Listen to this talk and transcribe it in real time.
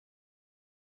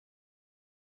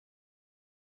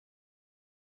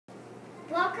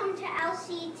Welcome to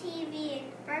LCTV,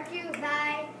 brought to you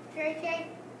by 3K,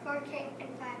 4K, and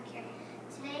 5K.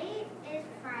 Today is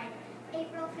Friday,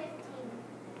 April 15th.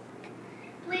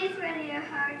 Please ready your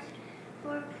hearts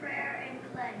for prayer and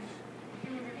pledge.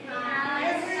 In the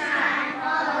Father, Son,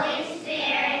 Holy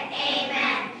Spirit,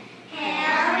 Amen.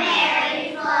 Hail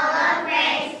Mary, full of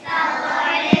grace, the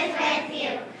Lord is with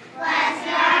you. Blessed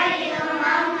are you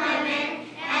among women,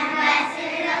 and blessed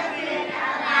is the fruit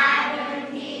of thy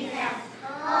womb, Jesus.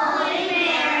 Holy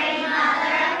Mary,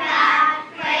 Mother of God,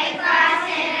 pray for us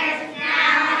sinners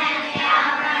now and at the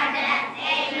hour of our death.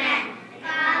 Amen.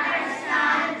 Father,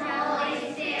 Son, Holy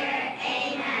Spirit.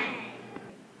 Amen.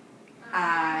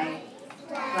 I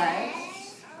pledge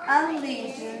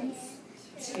allegiance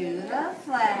to the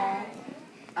flag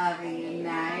of the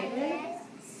United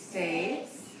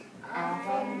States of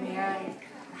America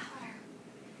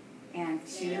and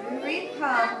to the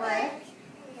republic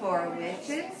for which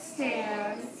it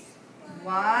stands,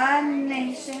 one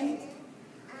nation,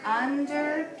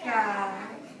 under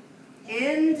God,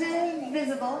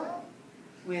 indivisible,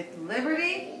 with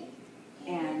liberty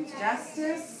and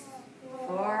justice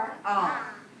for all.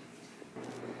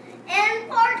 In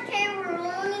 4K, we're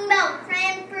learning about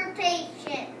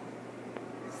transportation.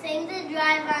 Same to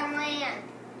drive on land.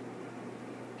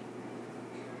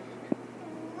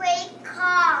 Like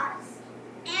cars.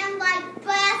 And like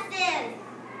buses.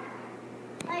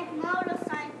 Like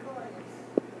motorcycles.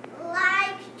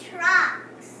 Like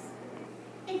trucks.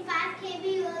 In 5K,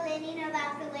 we were learning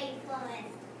about the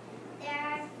rainforest. There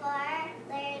are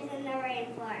 4 layers in the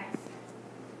rainforest.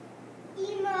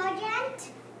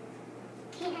 Emergent,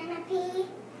 canopy,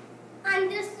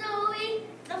 understory,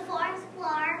 the forest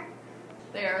floor.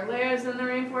 There are layers in the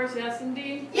rainforest, yes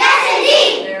indeed. Yes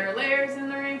indeed! There are layers in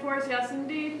the rainforest, yes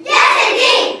indeed.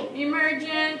 Yes indeed!